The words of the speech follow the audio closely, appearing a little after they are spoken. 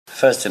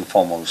First and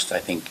foremost, I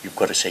think you've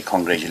got to say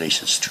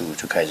congratulations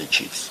to Kaizer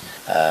Chiefs.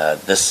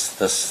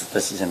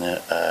 This is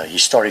a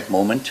historic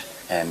moment,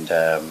 and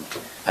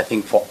I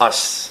think for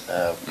us,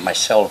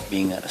 myself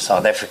being a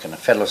South African, a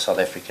fellow South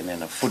African,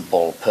 and a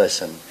football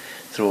person,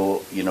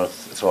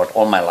 throughout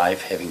all my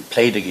life, having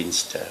played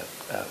against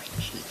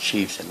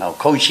Chiefs and now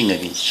coaching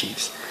against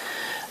Chiefs,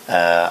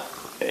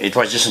 it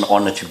was just an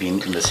honor to be in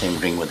the same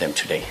ring with them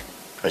today.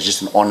 It was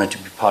just an honor to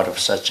be part of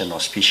such an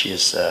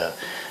auspicious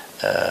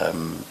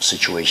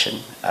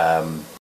situation.